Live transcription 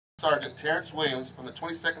Sergeant Terrence Williams from the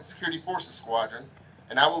 22nd Security Forces Squadron,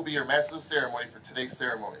 and I will be your Master of Ceremony for today's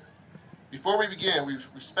ceremony. Before we begin, we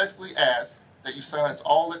respectfully ask that you silence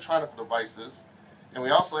all electronic devices, and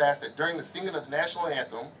we also ask that during the singing of the National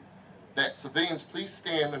Anthem, that civilians please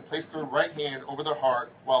stand and place their right hand over their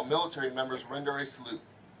heart while military members render a salute.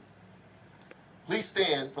 Please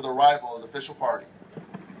stand for the arrival of the official party.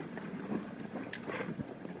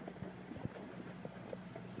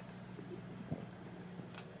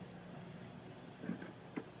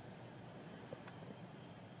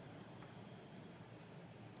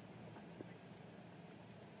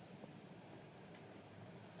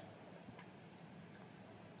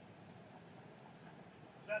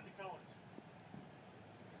 Present the colors.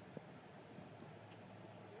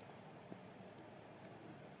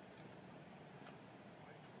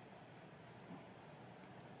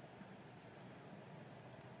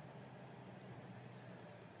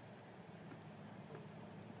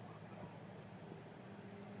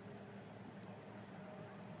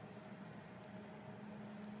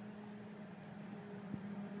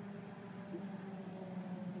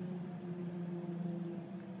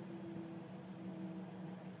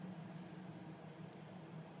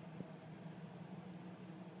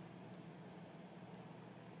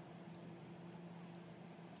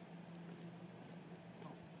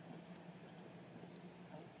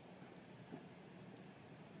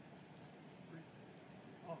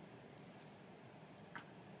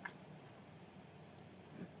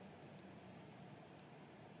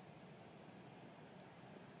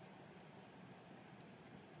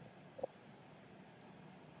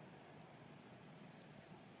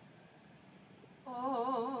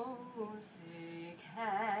 Oh, say,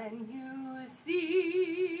 can you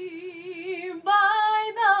see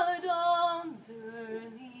by the dawn's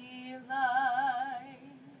early light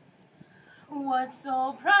what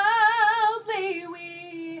so proudly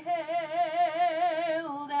we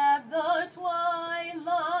hailed at the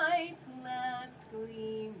twilight's last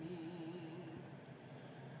gleaming,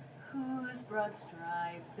 whose broad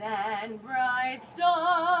stripes and bright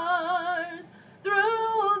stars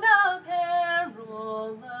through the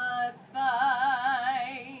perilous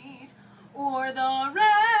fight o'er the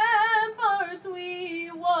ramparts we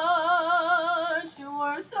watched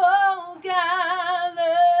were so gallantly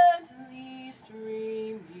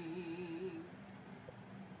streaming,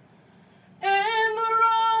 and the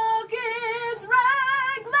rockets'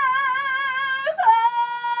 red glare, the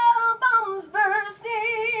bombs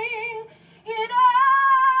bursting in air,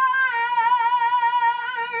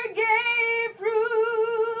 gave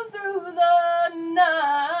proof through the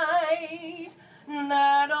night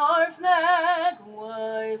that our flag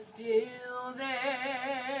was still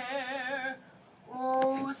there.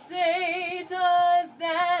 Oh, say does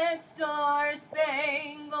that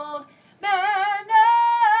star-spangled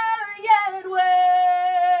banner yet wave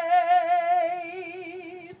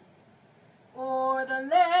o'er the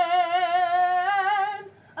land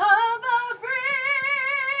of the free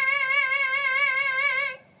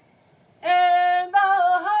and the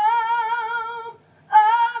home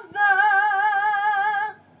of the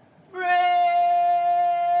brave?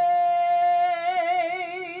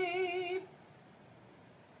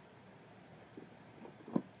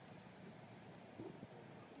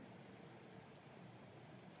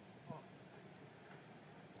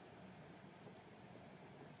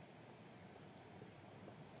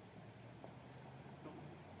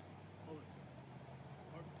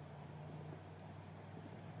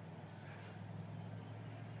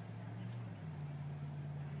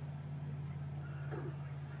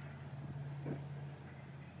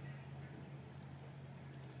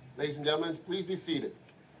 Ladies and gentlemen, please be seated.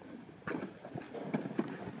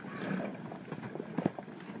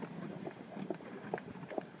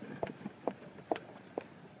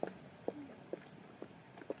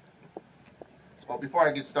 Well, before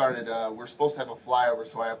I get started, we're supposed to have a flyover,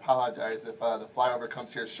 so I apologize if the flyover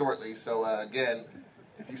comes here shortly. So again,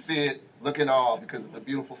 if you see it, look in awe because it's a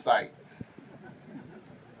beautiful sight.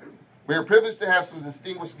 We are privileged to have some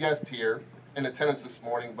distinguished guests here in attendance this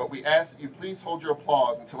morning, but we ask that you please hold your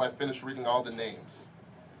applause until I finish reading all the names.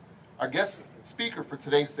 Our guest speaker for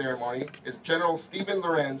today's ceremony is General Stephen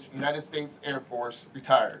Lorenz, United States Air Force,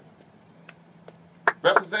 retired.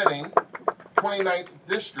 Representing 29th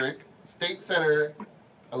District, State Senator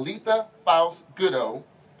Aletha Faust Goodo,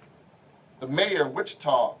 the Mayor of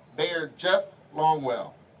Wichita, Mayor Jeff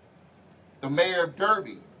Longwell, the Mayor of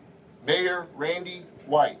Derby, Mayor Randy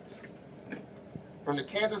White. From the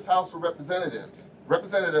Kansas House of Representatives,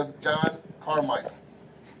 Representative John Carmichael.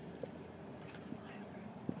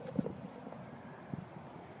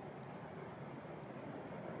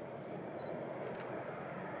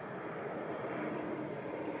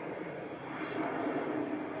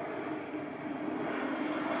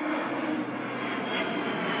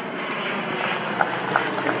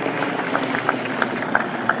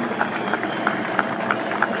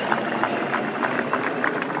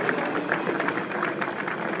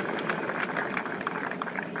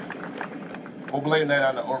 we'll blame that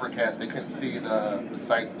on the overcast. They couldn't see the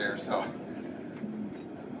sights there, so.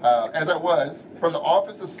 As I was, from the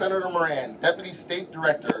office of Senator Moran, Deputy State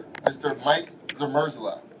Director, Mr. Mike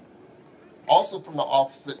Zamerzla. Also from the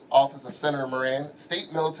office of Senator Moran,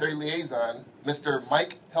 State Military Liaison, Mr.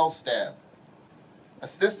 Mike Hellstab.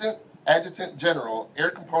 Assistant Adjutant General, Air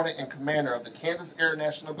Component and Commander of the Kansas Air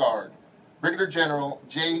National Guard, Brigadier General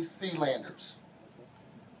J. C. Landers.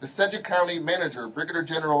 The Sedgwick County Manager, Brigadier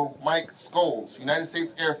General Mike Scholes, United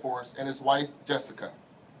States Air Force, and his wife, Jessica.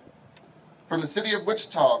 From the City of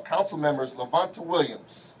Wichita, Council Members Levanta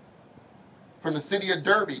Williams. From the City of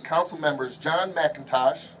Derby, Council Members John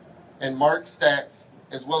McIntosh and Mark Statz,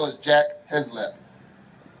 as well as Jack Heslep.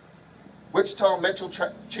 Wichita Metro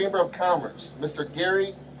Chamber of Commerce, Mr.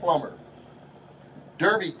 Gary Plummer.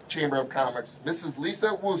 Derby Chamber of Commerce, Mrs.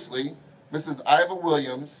 Lisa Woosley, Mrs. Iva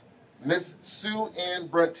Williams, Miss Sue Ann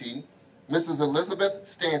Brunty, Mrs. Elizabeth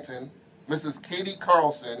Stanton, Mrs. Katie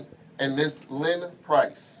Carlson, and Miss Lynn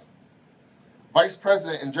Price. Vice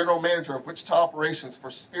President and General Manager of Wichita Operations for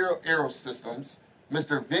Spiro Aerosystems,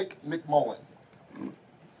 Mr. Vic McMullen.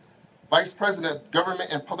 Vice President of Government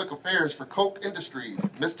and Public Affairs for Koch Industries,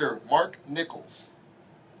 Mr. Mark Nichols.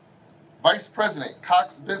 Vice President,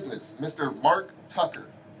 Cox Business, Mr. Mark Tucker.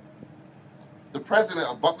 The President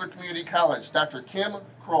of Butler Community College, Dr. Kim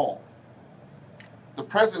Kroll. The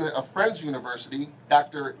President of Friends University,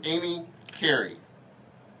 Dr. Amy Carey.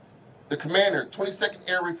 The Commander, 22nd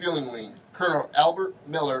Air Refueling Wing, Colonel Albert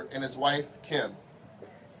Miller and his wife, Kim.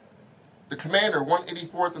 The Commander,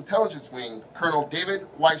 184th Intelligence Wing, Colonel David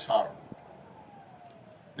Weishauer.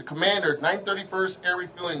 The Commander, 931st Air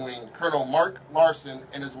Refueling Wing, Colonel Mark Larson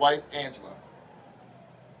and his wife, Angela.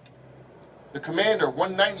 The Commander,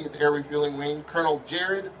 190th Air Refueling Wing, Colonel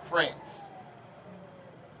Jared France.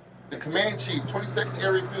 The Command Chief, 22nd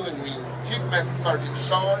Air Refueling Wing, Chief Master Sergeant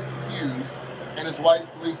Sean Hughes and his wife,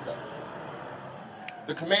 Lisa.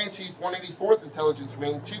 The Command Chief, 184th Intelligence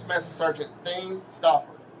Wing, Chief Master Sergeant Thane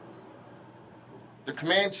Stauffer. The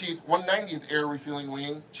Command Chief, 190th Air Refueling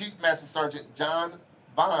Wing, Chief Master Sergeant John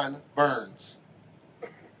Von Burns.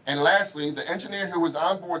 And lastly, the engineer who was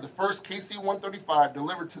on board the first KC-135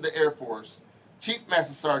 delivered to the Air Force, Chief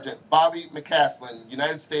Master Sergeant Bobby McCaslin,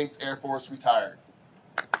 United States Air Force, retired.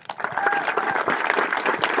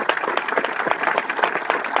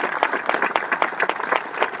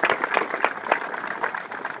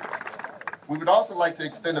 We would also like to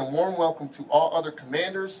extend a warm welcome to all other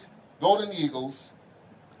commanders, Golden Eagles,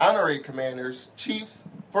 honorary commanders, chiefs,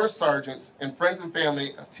 first sergeants, and friends and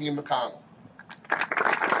family of Team McConnell.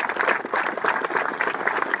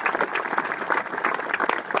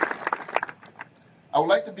 I would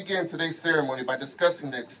like to begin today's ceremony by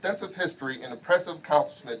discussing the extensive history and impressive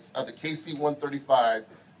accomplishments of the KC-135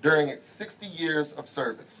 during its 60 years of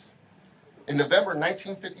service. In November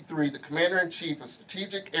 1953, the Commander-in-Chief of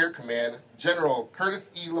Strategic Air Command, General Curtis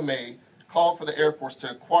E. LeMay, called for the Air Force to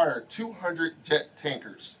acquire 200 jet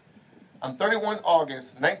tankers. On 31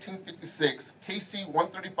 August 1956,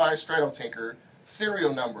 KC-135 Stratotanker,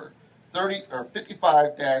 serial number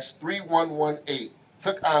 55-3118,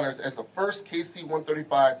 took honors as the first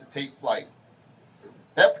KC-135 to take flight.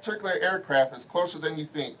 That particular aircraft is closer than you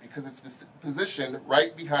think because it's positioned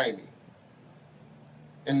right behind me.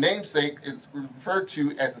 In namesake, it's referred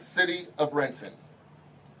to as the City of Renton.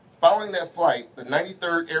 Following that flight, the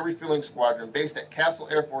 93rd Air Refueling Squadron, based at Castle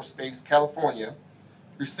Air Force Base, California,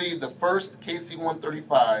 received the first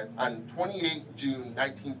KC-135 on 28 June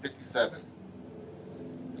 1957.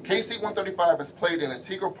 The KC-135 has played an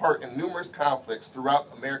integral part in numerous conflicts throughout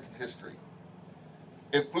American history.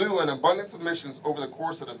 It flew an abundance of missions over the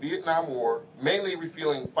course of the Vietnam War, mainly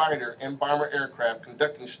refueling fighter and bomber aircraft,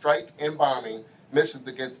 conducting strike and bombing missions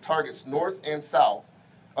against targets north and south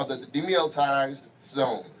of the demilitarized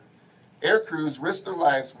zone. Air crews risked their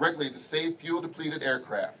lives regularly to save fuel-depleted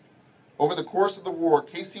aircraft. Over the course of the war,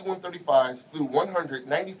 KC-135s flew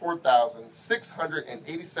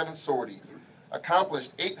 194,687 sorties,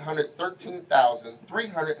 accomplished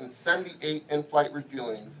 813,378 in-flight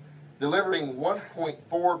refuelings, delivering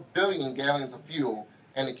 1.4 billion gallons of fuel,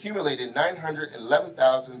 and accumulated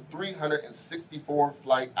 911,364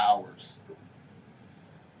 flight hours.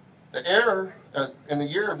 The air in the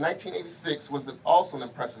year of 1986 was also an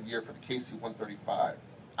impressive year for the KC-135.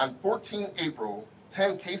 On 14 April,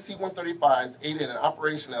 10 KC-135s aided an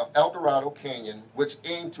operation at El Dorado Canyon, which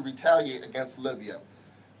aimed to retaliate against Libya,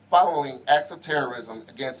 following acts of terrorism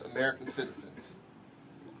against American citizens.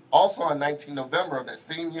 Also on 19 November of that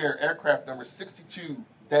same year, aircraft number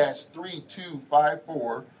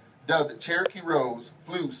 62-3254, dubbed Cherokee Rose,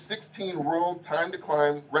 flew 16 world time to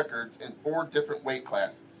climb records in 4 different weight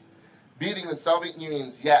classes. beating the Soviet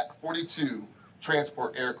Union's Yak-42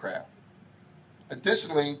 transport aircraft.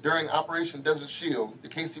 Additionally, during Operation Desert Shield, the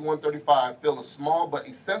KC-135 filled a small but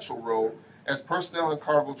essential role as personnel and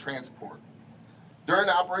cargo transport. During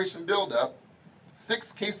the operation buildup,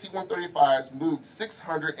 6 KC-135s moved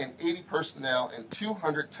 680 personnel and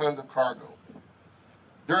 200 tons of cargo.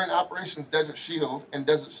 During Operations Desert Shield and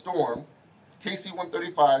Desert Storm,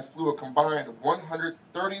 KC-135s flew a combined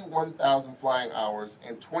 131,000 flying hours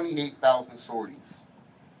and 28,000 sorties.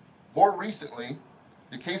 More recently,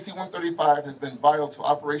 the KC-135 has been vital to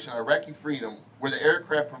Operation Iraqi Freedom, where the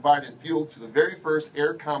aircraft provided fuel to the very first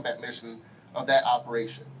air combat mission of that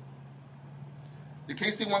operation. The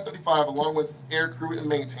KC-135, along with its air crew and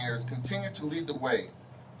maintainers, continue to lead the way,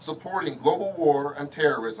 supporting global war on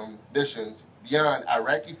terrorism missions beyond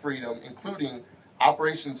Iraqi freedom, including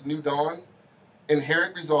Operations New Dawn,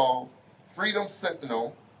 Inherent Resolve, Freedom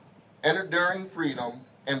Sentinel, Enduring Freedom,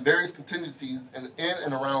 and various contingencies in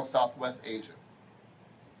and around Southwest Asia.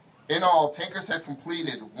 In all, tankers have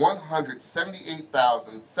completed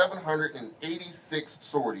 178,786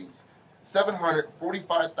 sorties,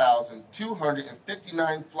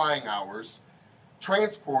 745,259 flying hours,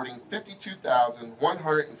 transporting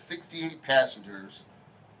 52,168 passengers,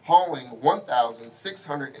 hauling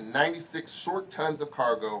 1,696 short tons of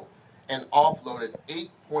cargo, and offloaded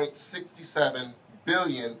 8.67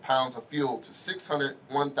 billion pounds of fuel to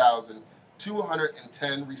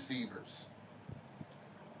 601,210 receivers.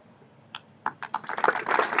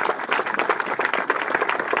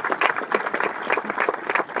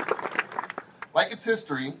 Like its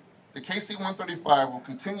history, the KC-135 will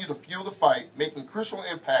continue to fuel the fight, making crucial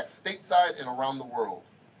impacts stateside and around the world.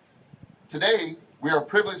 Today, we are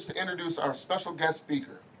privileged to introduce our special guest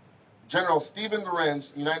speaker, General Stephen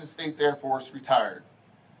Lorenz, United States Air Force, retired.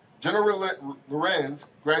 General Lorenz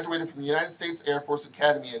graduated from the United States Air Force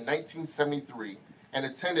Academy in 1973 and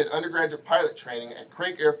attended undergraduate pilot training at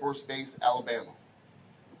Craig Air Force Base, Alabama.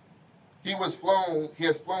 He has flown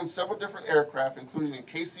several different aircraft, including the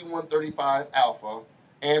KC-135 Alpha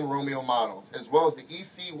and Romeo models, as well as the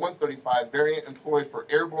EC-135 variant employed for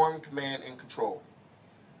airborne command and control.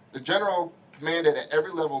 The General commanded at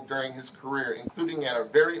every level during his career, including at our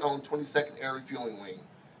very own 22nd Air Refueling Wing,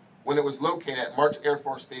 when it was located at March Air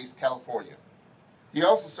Force Base, California. He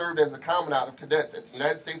also served as a Commandant of Cadets at the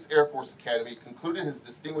United States Air Force Academy, concluded his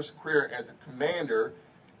distinguished career as a Commander,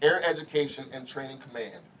 Air Education and Training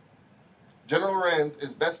Command. General Lorenz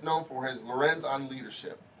is best known for his Lorenz on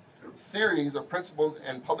Leadership, series of principles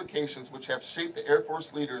and publications which have shaped the Air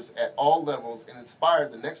Force leaders at all levels and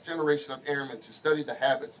inspired the next generation of airmen to study the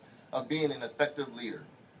habits of being an effective leader.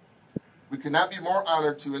 We could not be more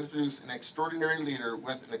honored to introduce an extraordinary leader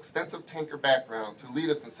with an extensive tanker background to lead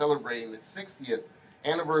us in celebrating the 60th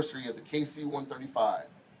anniversary of the KC-135.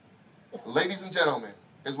 Ladies and gentlemen,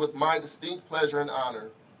 it is with my distinct pleasure and honor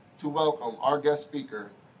to welcome our guest speaker,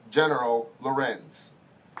 General Lorenz.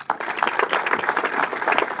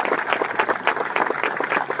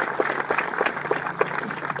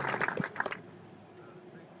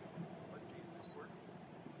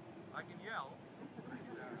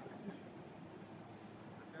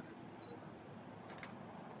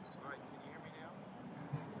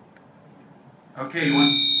 Okay, you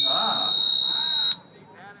want?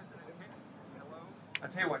 I'll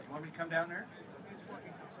tell you what, you want me to come down there?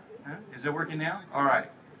 Huh? Is it working now? All right.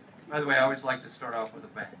 By the way, I always like to start off with a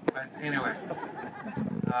bang. But anyway,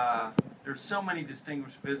 there's so many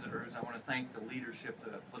distinguished visitors. I want to thank the leadership,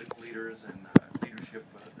 the political leaders, and leadership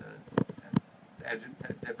of the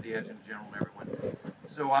Deputy Adjutant General and everyone.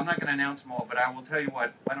 So I'm not going to announce them all, but I will tell you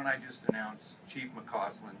what, why don't I just announce Chief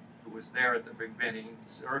McCausland, who was there at the beginning,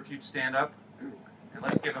 or if you'd stand up, and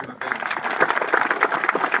let's give him a big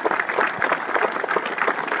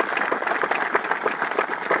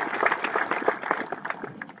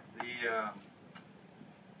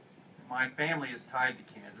My family is tied to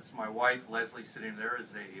Kansas. My wife, Leslie, sitting there,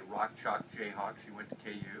 is a Rock Chalk Jayhawk. She went to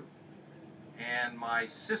KU. And my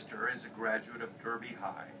sister is a graduate of Derby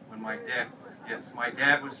High. When my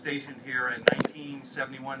dad was stationed here in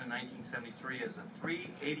 1971 and 1973 as a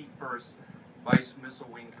 381st Vice Missile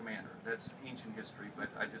Wing Commander. That's ancient history, but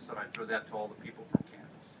I just thought I'd throw that to all the people from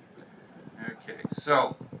Kansas. Okay,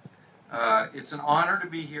 so it's an honor to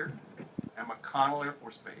be here at McConnell Air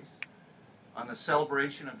Force Base on the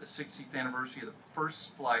celebration of the 60th anniversary of the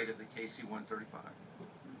first flight of the KC-135.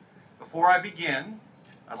 Before I begin,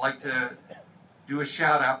 I'd like to do a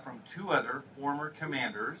shout out from two other former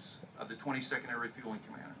commanders of the 22nd Air Refueling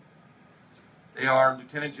Command. They are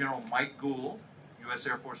Lieutenant General Mike Gould, U.S.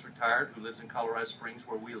 Air Force retired, who lives in Colorado Springs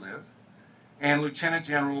where we live, and Lieutenant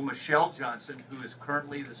General Michelle Johnson, who is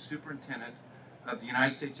currently the superintendent of the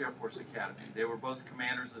United States Air Force Academy. They were both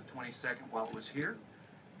commanders of the 22nd while it was here,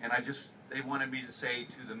 and they wanted me to say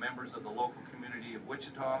to the members of the local community of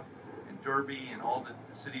Wichita and Derby and all the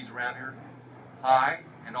cities around here, hi,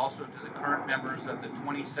 and also to the current members of the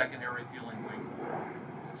 22nd Air Refueling Wing,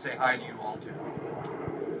 to say hi to you all too.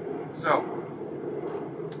 So,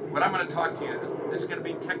 what I'm going to talk to you is going to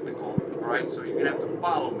be technical, all right, so you're going to have to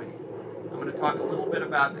follow me. I'm going to talk a little bit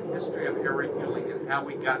about the history of air refueling and how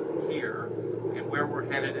we got here and where we're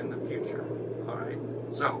headed in the future, all right?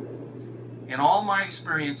 So, in all my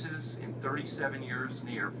experiences in 37 years in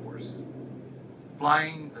the Air Force,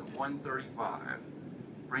 flying the 135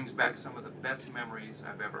 brings back some of the best memories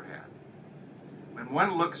I've ever had. When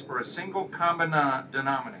one looks for a single common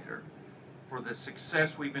denominator for the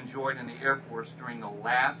success we've enjoyed in the Air Force during the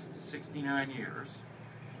last 69 years,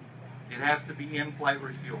 it has to be in-flight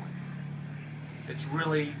refueling. It's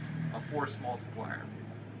really a force multiplier.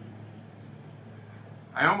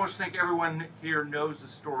 I almost think everyone here knows the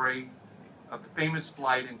story of the famous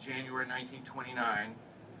flight in January 1929.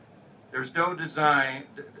 There's no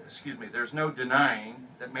denying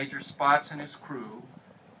that Major Spots and his crew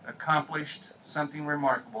accomplished something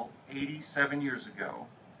remarkable 87 years ago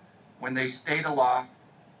when they stayed aloft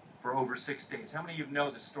for over 6 days. How many of you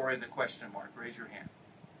know the story of the question mark? Raise your hand.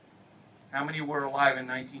 How many were alive in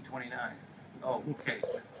 1929? Oh, okay.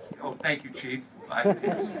 Oh, thank you, Chief.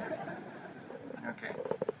 Okay.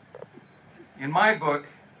 In my book,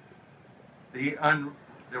 the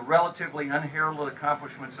relatively unheralded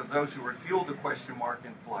accomplishments of those who refueled the question mark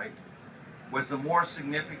in flight was the more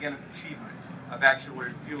significant achievement of actually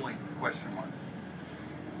refueling the question mark.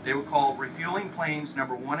 They were called refueling planes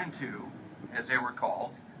number 1 and 2, as they were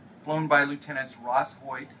called, flown by Lieutenants Ross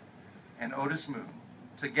Hoyt and Otis Moon.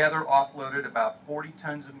 Together offloaded about 40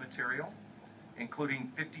 tons of material,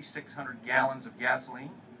 including 5,600 gallons of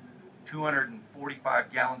gasoline,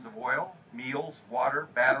 245 gallons of oil, meals, water,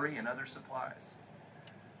 battery, and other supplies.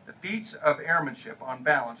 The feats of airmanship on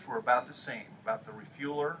balance were about the same, about the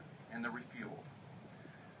refueler and the refueled.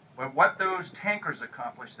 But what those tankers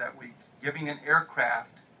accomplished that week, giving an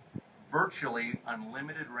aircraft virtually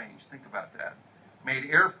unlimited range, think about that, made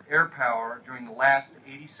air power during the last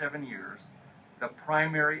 87 years the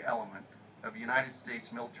primary element of United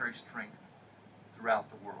States military strength throughout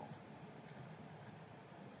the world.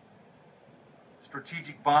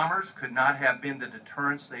 Strategic bombers could not have been the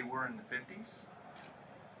deterrents they were in the 50s,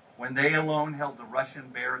 when they alone held the Russian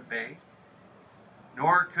bear at bay,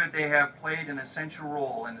 nor could they have played an essential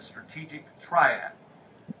role in the strategic triad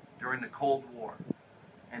during the Cold War.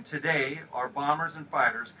 And today, our bombers and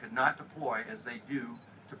fighters could not deploy as they do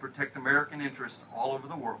to protect American interests all over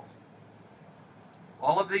the world.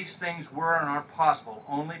 All of these things were and are possible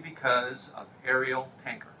only because of aerial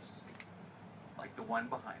tankers, like the one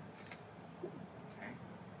behind us. Okay?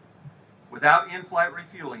 Without in-flight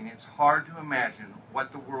refueling, it's hard to imagine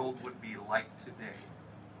what the world would be like today.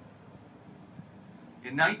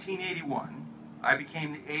 In 1981, I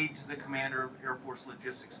became the aide to the commander of Air Force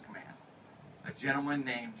Logistics Command, a gentleman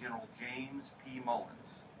named General James P.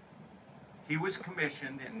 Mullins. He was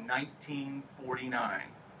commissioned in 1949.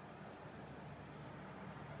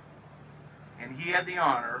 And he had the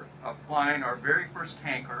honor of flying our very first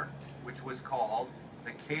tanker, which was called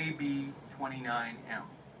the KB-29M.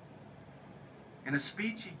 In a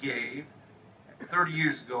speech he gave 30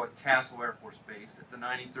 years ago at Castle Air Force Base at the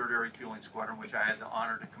 93rd Air Refueling Squadron, which I had the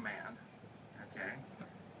honor to command, okay,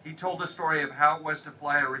 he told the story of how it was to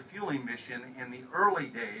fly a refueling mission in the early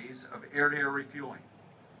days of air-to-air refueling.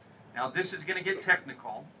 Now, this is going to get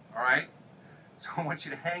technical, all right? So I want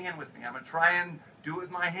you to hang in with me. I'm going to try and do it with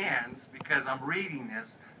my hands because I'm reading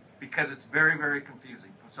this because it's very, very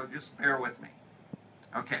confusing. So just bear with me.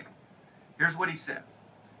 Okay, here's what he said.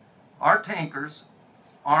 Our tankers,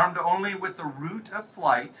 armed only with the route of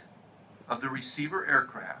flight of the receiver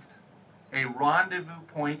aircraft, a rendezvous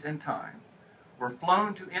point in time, were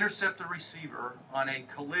flown to intercept the receiver on a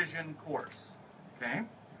collision course. Okay?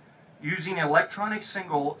 Using electronic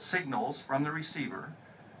signals from the receiver,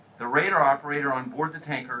 the radar operator on board the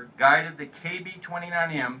tanker guided the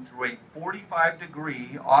KB-29M through a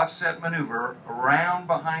 45-degree offset maneuver around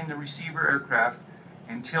behind the receiver aircraft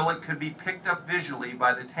until it could be picked up visually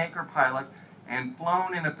by the tanker pilot and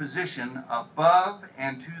flown in a position above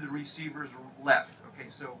and to the receiver's left. Okay,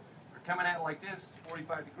 so we're coming at it like this,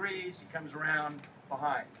 45 degrees, he comes around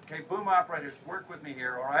behind. Okay, boom operators, work with me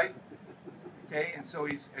here, all right? Okay, and so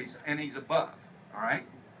he's above, all right?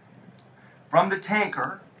 From the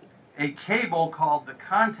tanker, a cable called the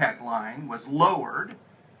contact line was lowered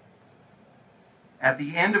at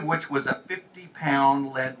the end of which was a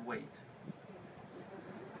 50-pound lead weight.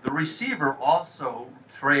 The receiver also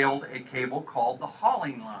trailed a cable called the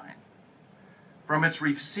hauling line from its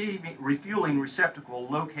refueling receptacle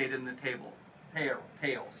located in the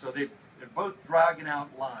tail. So they're both dragging out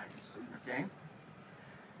lines, okay?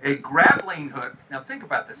 A grappling hook, now think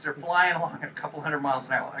about this, they're flying along at a couple hundred miles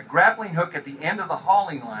an hour. A grappling hook at the end of the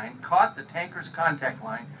hauling line caught the tanker's contact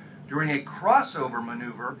line during a crossover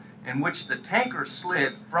maneuver in which the tanker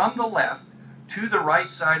slid from the left to the right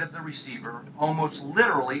side of the receiver, almost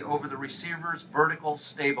literally over the receiver's vertical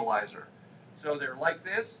stabilizer. So they're like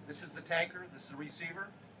this is the tanker, this is the receiver,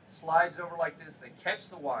 slides over like this, they catch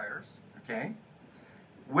the wires, okay?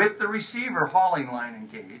 With the receiver hauling line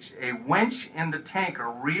engaged, a winch in the tanker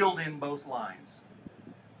reeled in both lines.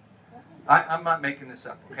 I'm not making this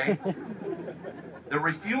up, okay? The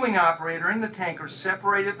refueling operator in the tanker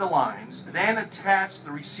separated the lines, then attached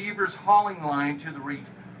the receiver's hauling line to the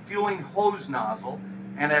refueling hose nozzle,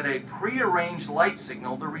 and at a prearranged light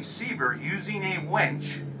signal, the receiver, using a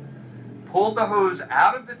winch, pulled the hose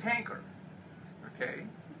out of the tanker, okay,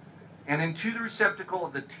 and into the receptacle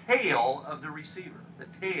of the tail of the receiver.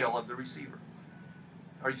 The tail of the receiver.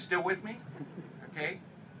 Are you still with me? Okay.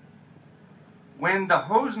 When the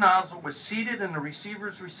hose nozzle was seated in the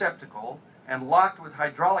receiver's receptacle and locked with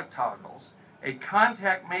hydraulic toggles, a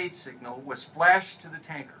contact made signal was flashed to the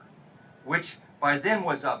tanker, which by then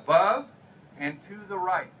was above and to the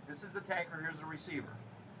right. This is the tanker, here's the receiver.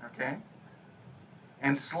 Okay?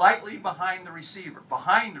 And slightly behind the receiver,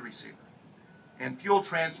 and fuel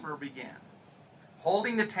transfer began.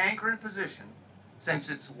 Holding the tanker in position, since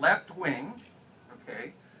its left wing,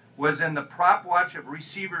 okay, was in the prop watch of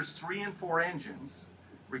receivers 3 and 4 engines,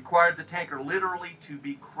 required the tanker literally to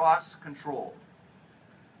be cross-controlled.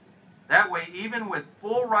 That way, even with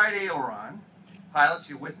full right aileron, pilots,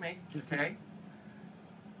 you with me? Okay?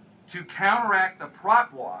 To counteract the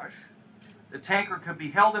prop wash, the tanker could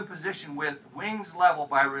be held in position with wings level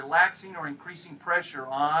by relaxing or increasing pressure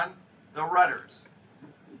on the rudders.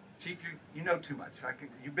 Chief, you know too much.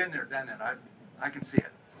 You've been there, done that. I can see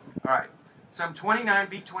it. All right. Some 29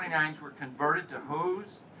 B-29s were converted to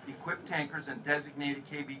hose-equipped tankers and designated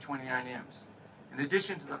KB-29Ms. In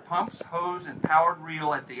addition to the pumps, hose, and powered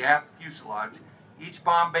reel at the aft fuselage, each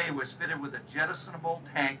bomb bay was fitted with a jettisonable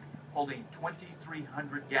tank holding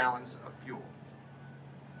 2,300 gallons of fuel.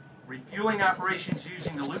 Refueling operations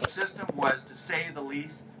using the loop system was, to say the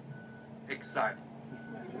least, exciting.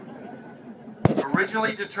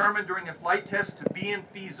 Originally determined during the flight test to be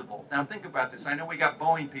infeasible. Now think about this. I know we got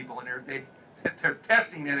Boeing people in here. They're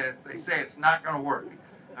testing it. They say it's not going to work.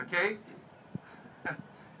 Okay?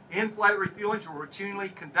 In-flight refuelings were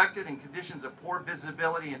routinely conducted in conditions of poor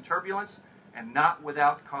visibility and turbulence, and not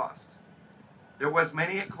without cost. There was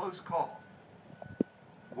many a close call.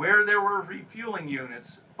 Where there were refueling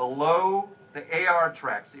units below the AR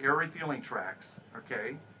tracks, the air refueling tracks,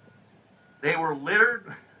 okay, they were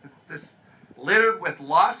littered with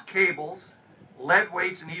lost cables, lead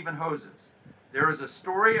weights, and even hoses. There is a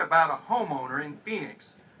story about a homeowner in Phoenix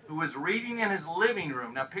who was reading in his living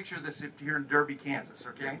room. Now picture this if you're in Derby, Kansas,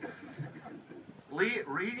 okay?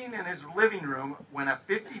 Reading in his living room when a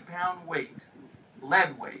 50-pound weight,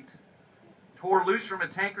 lead weight, tore loose from a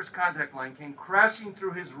tanker's contact line, came crashing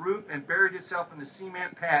through his roof and buried itself in the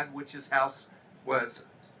cement pad which his house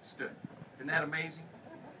stood. Isn't that amazing?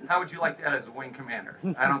 How would you like that as a wing commander?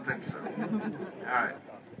 I don't think so. All right.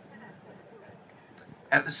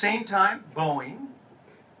 At the same time, Boeing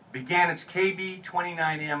began its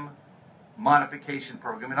KB-29M modification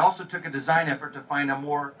program and also took a design effort to find a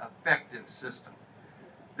more effective system.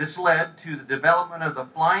 This led to the development of the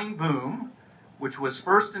flying boom, which was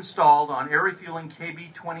first installed on air refueling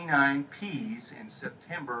KB-29Ps in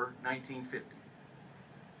September 1950.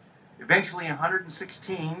 Eventually,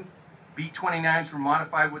 116 B-29s were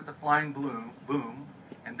modified with the flying boom,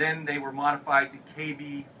 and then they were modified to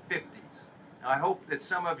KB-50s. Now, I hope that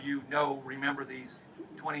some of you remember these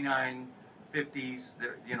 2950s.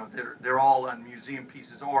 They're all on museum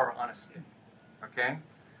pieces or on a stick. Okay?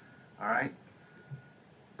 All right?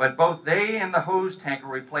 But both they and the hose tank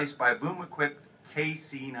were replaced by boom-equipped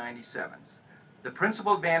KC-97s. The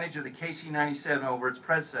principal advantage of the KC-97 over its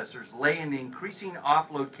predecessors lay in the increasing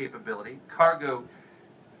offload capability, cargo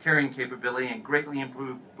carrying capability, and greatly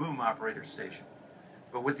improved boom operator station.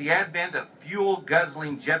 But with the advent of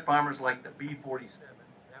fuel-guzzling jet bombers like the B-47,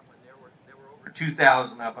 there were over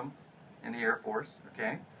 2,000 of them in the Air Force,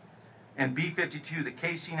 okay? And B-52, the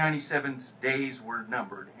KC-97's days were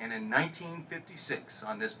numbered. And in 1956,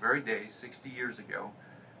 on this very day, 60 years ago,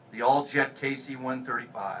 the all-jet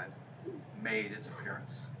KC-135 made its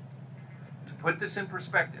appearance. To put this in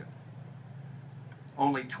perspective,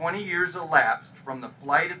 only 20 years elapsed from the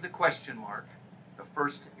flight of the question mark, the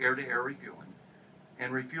first air-to-air refueling,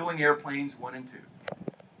 and refueling airplanes 1 and 2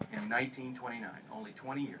 in 1929, only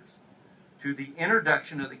 20 years, to the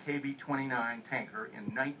introduction of the KB-29 tanker in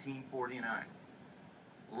 1949.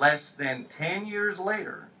 Less than 10 years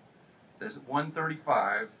later, the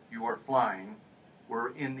 135 you are flying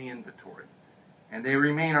were in the inventory, and they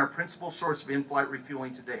remain our principal source of in-flight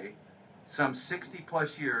refueling today, some 60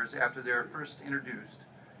 plus years after they were first introduced,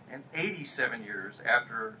 and 87 years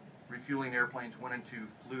after refueling airplanes 1 and 2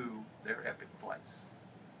 flew their epic flights.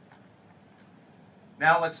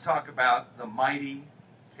 Now let's talk about the mighty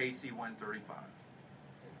KC-135.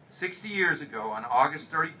 60 years ago, on August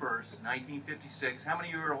 31st, 1956, how many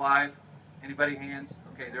of you are alive? Anybody hands?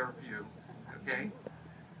 Okay, there are a few. Okay.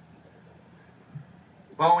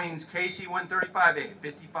 Boeing's KC-135A,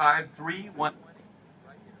 55-3-1.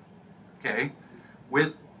 Okay,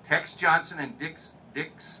 with Tex Johnson and Dix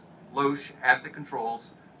Loesch at the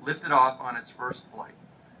controls, lifted off on its first flight.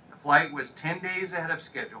 The flight was 10 days ahead of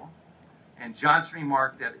schedule, and Johnson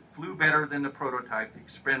remarked that it flew better than the prototype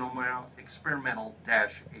experimental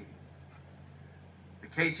Dash 8. The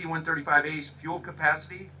KC-135A's fuel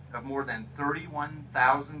capacity of more than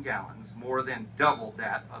 31,000 gallons, more than doubled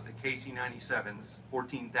that of the KC-97's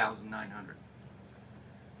 14,900.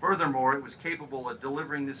 Furthermore, it was capable of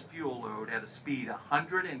delivering this fuel load at a speed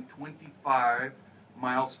 125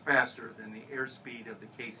 miles faster than the airspeed of the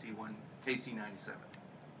KC-97.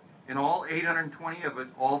 In all, 820 of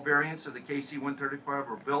all variants of the KC-135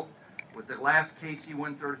 were built, with the last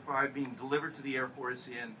KC-135 being delivered to the Air Force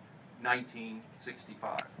in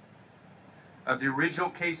 1965. Of the original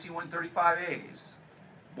KC-135As,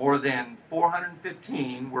 more than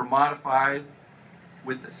 415 were modified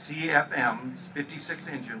with the CFM's 56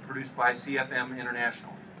 engine produced by CFM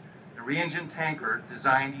International. The re-engined tanker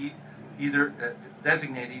designated either the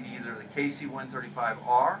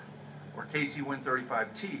KC-135R or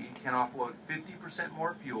KC-135T can offload 50%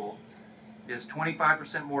 more fuel, is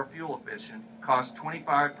 25% more fuel efficient, costs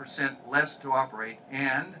 25% less to operate,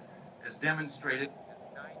 and, as demonstrated,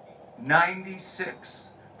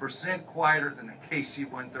 96% quieter than the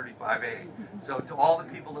KC-135A. So to all the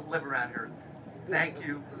people that live around here, thank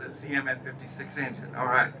you for the CMF-56 engine. All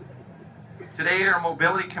right. Today, Air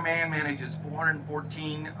Mobility Command manages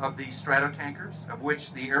 414 of these Stratotankers, of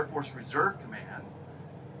which the Air Force Reserve Command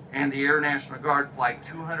and the Air National Guard fly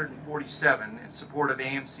 247 in support of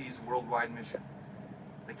AMC's worldwide mission.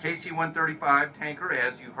 The KC-135 tanker,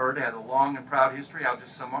 as you heard, had a long and proud history. I'll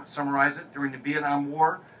just summarize it. During the Vietnam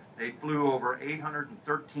War, they flew over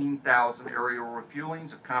 813,000 aerial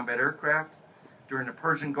refuelings of combat aircraft. During the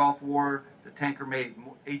Persian Gulf War, the tanker made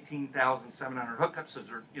 18,700 hookups. Those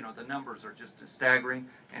are, the numbers are just staggering,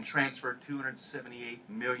 and transferred 278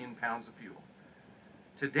 million pounds of fuel.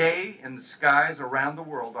 Today, in the skies around the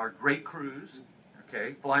world, our great crews,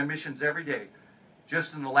 fly missions every day.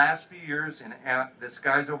 Just in the last few years, in the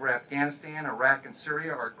skies over Afghanistan, Iraq, and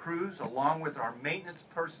Syria, our crews, along with our maintenance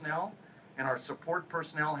personnel and our support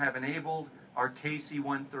personnel, have enabled our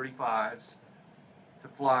KC-135s to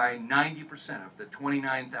fly 90% of the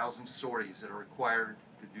 29,000 sorties that are required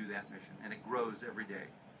to do that mission, and it grows every day.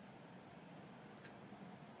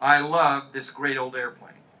 I love this great old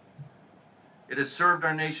airplane. It has served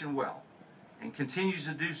our nation well and continues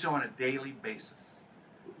to do so on a daily basis.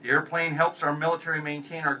 The airplane helps our military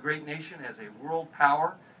maintain our great nation as a world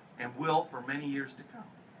power and will for many years to come.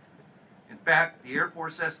 In fact, the Air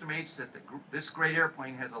Force estimates that this great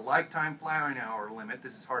airplane has a lifetime flying hour limit,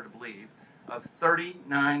 this is hard to believe, of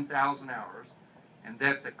 39,000 hours, and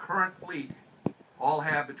that the current fleet all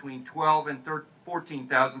have between 12 and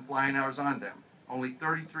 14,000 flying hours on them. Only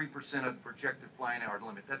 33% of the projected flying hour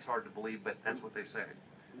limit. That's hard to believe, but that's what they say.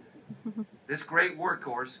 This great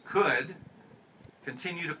workhorse could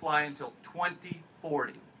continue to fly until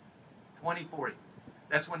 2040. 2040.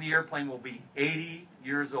 That's when the airplane will be 80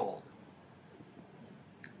 years old.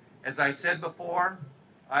 As I said before,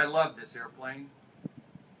 I love this airplane.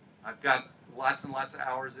 I've got lots and lots of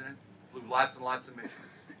hours in it, flew lots and lots of missions.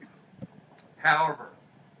 However,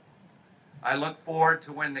 I look forward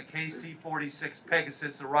to when the KC-46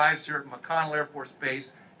 Pegasus arrives here at McConnell Air Force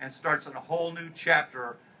Base and starts on a whole new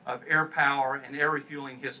chapter of air power and air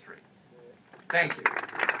refueling history. Thank you.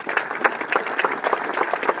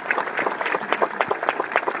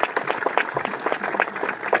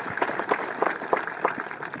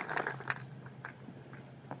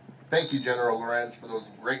 Thank you, General Lorenz, for those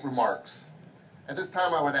great remarks. At this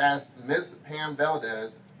time, I would ask Ms. Pam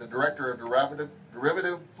Valdez, the Director of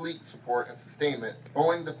Derivative Fleet Support and Sustainment,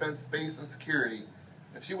 Boeing Defense Space and Security,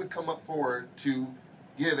 if she would come up forward to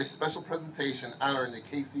give a special presentation honoring the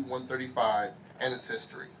KC-135 and its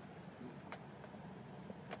history.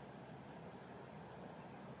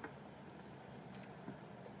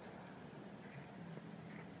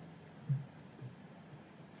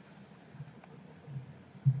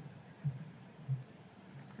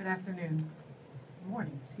 Good afternoon. Good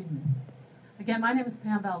morning, excuse me. Again, my name is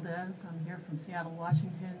Pam Valdez. I'm here from Seattle,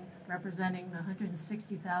 Washington, representing the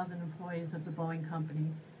 160,000 employees of the Boeing Company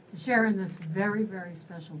to share in this very, very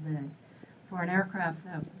special day for an aircraft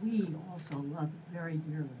that we also love very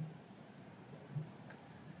dearly.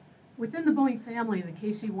 Within the Boeing family, the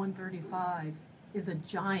KC-135 is a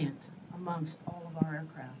giant amongst all of our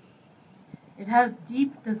aircraft. It has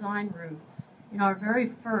deep design roots in our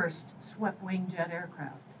very first swept-wing jet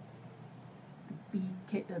aircraft, the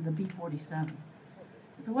B-47.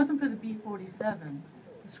 If it wasn't for the B-47,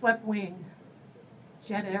 the swept-wing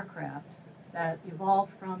jet aircraft that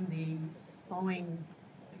evolved from the Boeing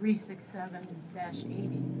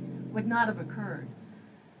 367-80 would not have occurred.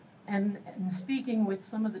 And speaking with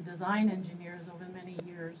some of the design engineers over many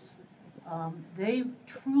years, they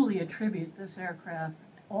truly attribute this aircraft,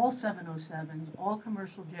 all 707s, all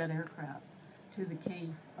commercial jet aircraft, to the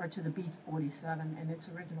B-47 and its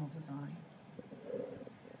original design.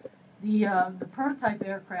 The prototype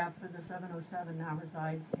aircraft for the 707 now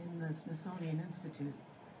resides in the Smithsonian Institute.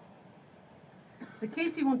 The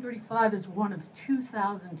KC-135 is one of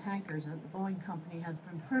 2,000 tankers that the Boeing Company has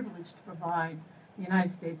been privileged to provide the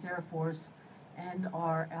United States Air Force and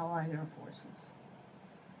our allied air forces.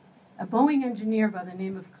 A Boeing engineer by the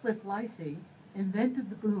name of Cliff Lacey invented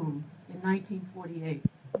the boom in 1948.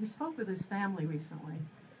 We spoke with his family recently.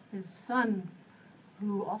 His son,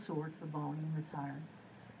 who also worked for Boeing and retired,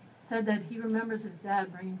 said that he remembers his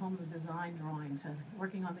dad bringing home the design drawings and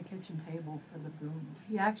working on the kitchen table for the boom.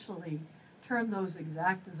 He actually turned those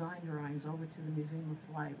exact design drawings over to the Museum of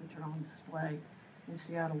Flight, which are on display in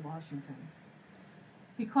Seattle, Washington,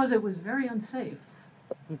 because it was very unsafe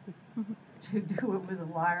to do it with a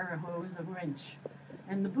wire, a hose, a wrench.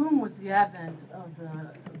 And the boom was the advent of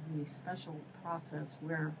the special process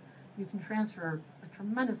where you can transfer a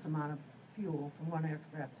tremendous amount of fuel from one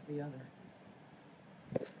aircraft to the other.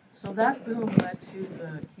 So that boom led to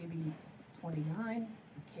the KB-29,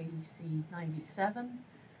 the KC-97,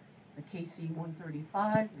 the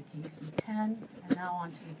KC-135, the KC-10, and now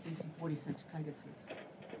on to the KC-46 Pegasus.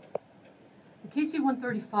 The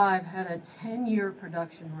KC-135 had a 10-year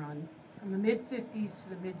production run from the mid-50s to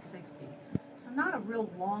the mid-60s. So not a real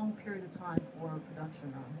long period of time for a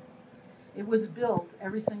production run. It was built,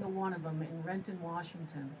 every single one of them, in Renton,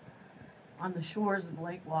 Washington, on the shores of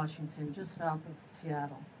Lake Washington, just south of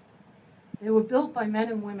Seattle. They were built by men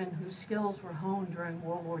and women whose skills were honed during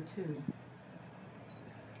World War II.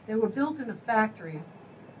 They were built in a factory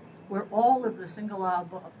where all of the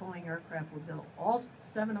single-aisle Boeing aircraft were built. All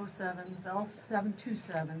 707s, all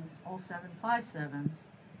 727s, all 757s,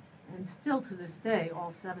 and still to this day,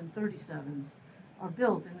 all 737s are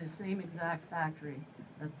built in the same exact factory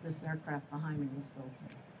that this aircraft behind me was built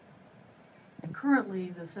in. And currently,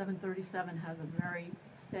 the 737 has a very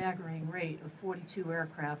staggering rate of 42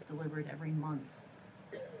 aircraft delivered every month.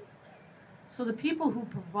 So the people who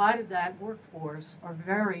provided that workforce are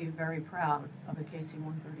very, very proud of the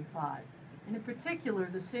KC-135. And in particular,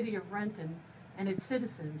 the city of Renton and its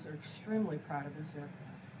citizens are extremely proud of this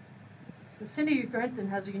aircraft. The city of Renton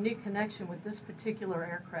has a unique connection with this particular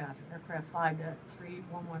aircraft, aircraft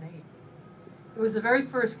 5-3118. It was the very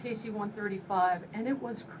first KC-135, and it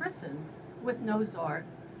was christened with nose art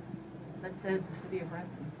that said the city of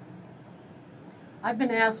Renton. I've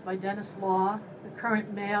been asked by Dennis Law, the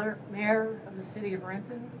current mayor of the city of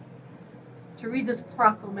Renton, to read this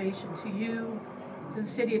proclamation to you, to the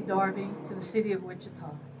city of Darby, to the city of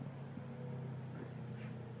Wichita.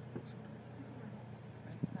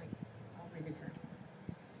 I'll read it here.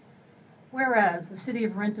 Whereas the city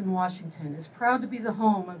of Renton, Washington is proud to be the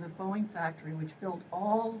home of the Boeing factory which built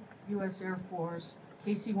all U.S. Air Force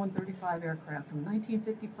KC-135 aircraft from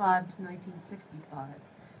 1955 to 1965,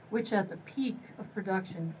 which at the peak of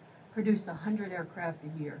production produced 100 aircraft a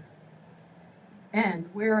year. And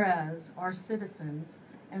whereas our citizens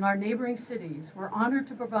and our neighboring cities were honored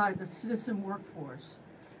to provide the citizen workforce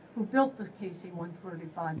who built the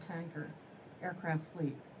KC-135 tanker aircraft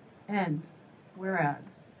fleet. And whereas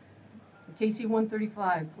the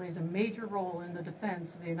KC-135 plays a major role in the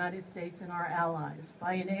defense of the United States and our allies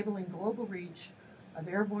by enabling global reach of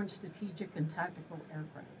airborne strategic and tactical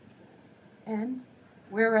aircraft. And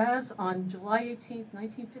whereas on July 18,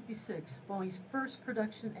 1956, Boeing's first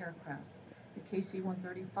production aircraft, the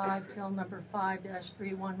KC-135, tail number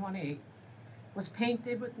 5-3118, was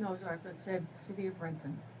painted with nose art that said City of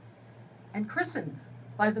Renton, and christened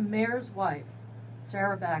by the mayor's wife,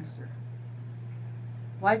 Sarah Baxter,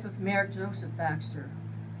 wife of Mayor Joseph Baxter,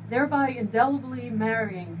 thereby indelibly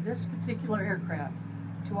marrying this particular aircraft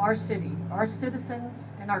to our city, our citizens,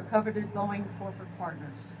 and our coveted Boeing corporate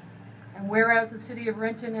partners. And whereas the City of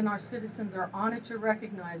Renton and our citizens are honored to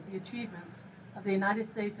recognize the achievements of the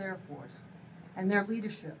United States Air Force and their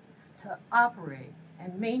leadership to operate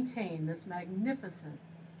and maintain this magnificent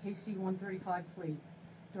KC-135 fleet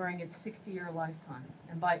during its 60-year lifetime,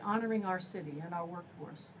 and by honoring our city and our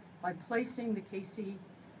workforce by placing the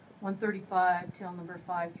KC-135 tail number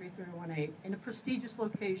 53318 in a prestigious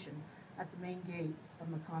location at the main gate of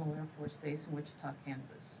McConnell Air Force Base in Wichita,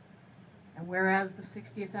 Kansas. And whereas the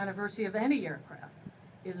 60th anniversary of any aircraft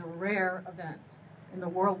is a rare event in the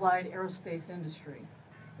worldwide aerospace industry,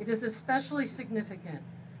 it is especially significant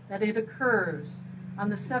that it occurs on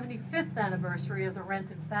the 75th anniversary of the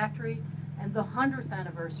Renton factory and the 100th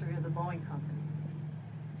anniversary of the Boeing Company.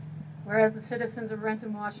 Whereas the citizens of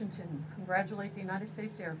Renton, Washington congratulate the United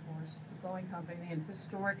States Air Force, the Boeing Company, and its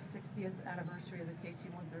historic 60th anniversary of the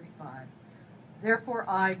KC-135, therefore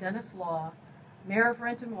I, Dennis Law, Mayor of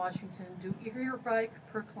Renton, Washington, do hereby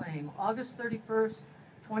proclaim August 31st,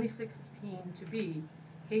 2016 to be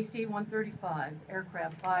KC-135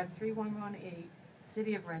 Aircraft 53118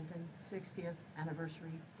 City of Renton 60th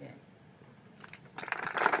Anniversary Day.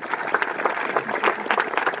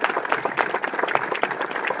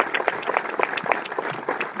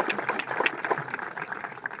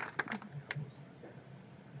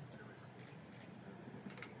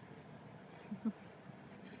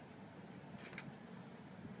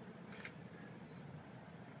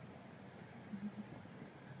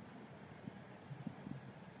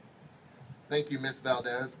 Thank you, Ms.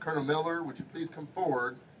 Valdez. Colonel Miller, would you please come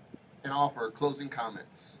forward and offer closing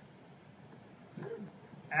comments?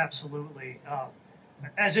 Absolutely.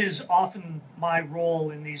 As is often my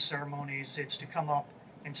role in these ceremonies, it's to come up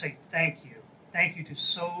and say thank you. Thank you to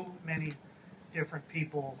so many different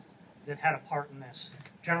people that had a part in this.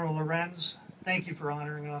 General Lorenz, thank you for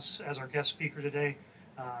honoring us as our guest speaker today.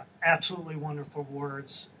 Absolutely wonderful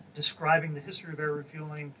words describing the history of air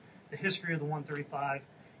refueling, the history of the 135,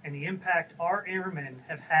 and the impact our airmen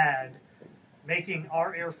have had making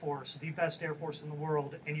our Air Force the best Air Force in the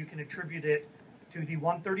world, and you can attribute it to the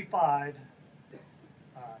 135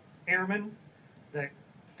 airmen that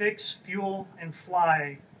fix, fuel, and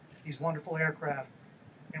fly these wonderful aircraft.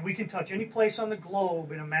 And we can touch any place on the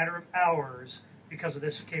globe in a matter of hours because of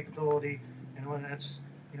this capability. And when that's,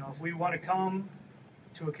 if we want to come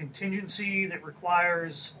to a contingency that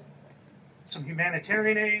requires some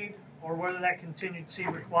humanitarian aid, or whether that contingency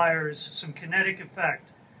requires some kinetic effect,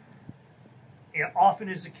 it often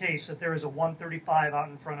is the case that there is a 135 out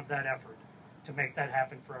in front of that effort to make that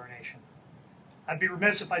happen for our nation. I'd be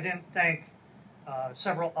remiss if I didn't thank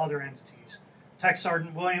several other entities. Tech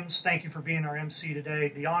Sergeant Williams, thank you for being our MC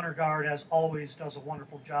today. The Honor Guard, as always, does a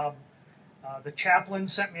wonderful job. The chaplain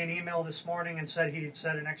sent me an email this morning and said he had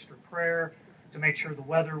said an extra prayer to make sure the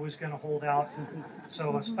weather was going to hold out.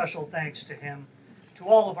 So a special thanks to him. To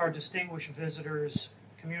all of our distinguished visitors,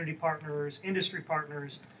 community partners, industry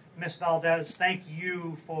partners, Ms. Valdez, thank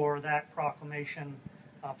you for that proclamation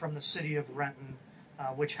from the city of Renton,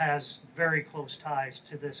 which has very close ties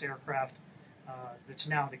to this aircraft that's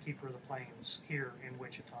now the keeper of the planes here in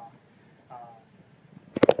Wichita.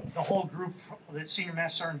 The whole group that Senior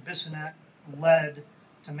Master Sergeant Bissonette led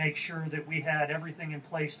to make sure that we had everything in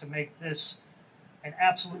place to make this an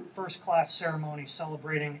absolute first-class ceremony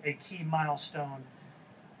celebrating a key milestone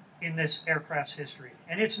in this aircraft's history.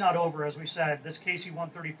 And it's not over, as we said. This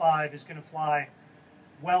KC-135 is going to fly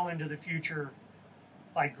well into the future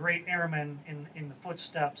by great airmen in the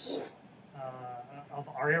footsteps of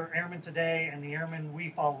our airmen today and the airmen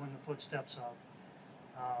we follow in the footsteps of.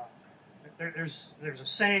 There's a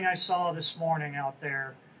saying I saw this morning out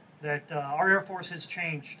there that our Air Force has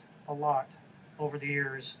changed a lot over the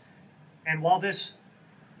years. And while this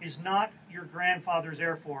is not your grandfather's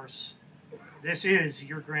Air Force, this is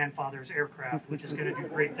your grandfather's aircraft, which is going to do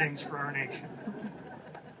great things for our nation.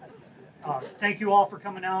 Thank you all for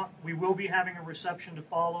coming out. We will be having a reception to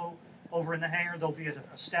follow over in the hangar. There'll be a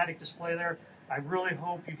static display there. I really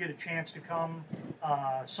hope you get a chance to come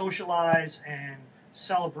socialize and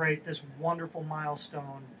celebrate this wonderful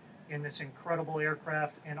milestone in this incredible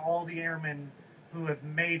aircraft and all the airmen who have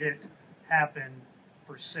made it happen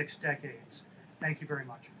for 6 decades. Thank you very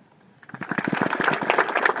much.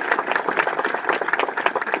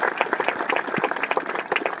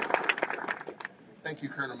 Thank you,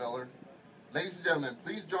 Colonel Miller. Ladies and gentlemen,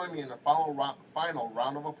 please join me in the final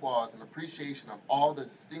round of applause in appreciation of all the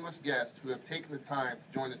distinguished guests who have taken the time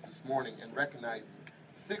to join us this morning and recognizing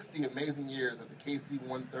 60 amazing years of the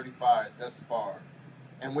KC-135 thus far.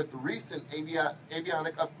 And with the recent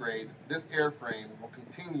avionic upgrade, this airframe will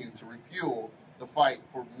continue to refuel the fight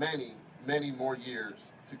for many, many more years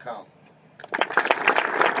to come.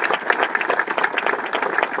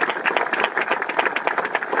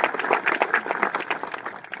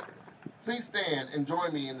 Please stand and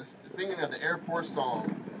join me in the singing of the Air Force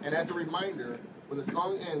song. And as a reminder, when the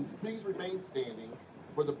song ends, please remain standing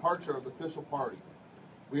for the departure of the official party.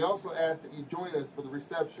 We also ask that you join us for the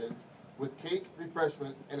reception with cake,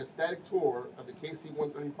 refreshments, and a static tour of the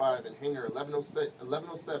KC-135 and Hangar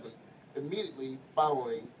 1107 immediately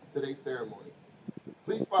following today's ceremony.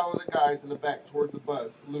 Please follow the guides in the back towards the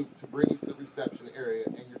bus loop to bring you to the reception area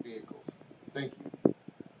and your vehicles. Thank you.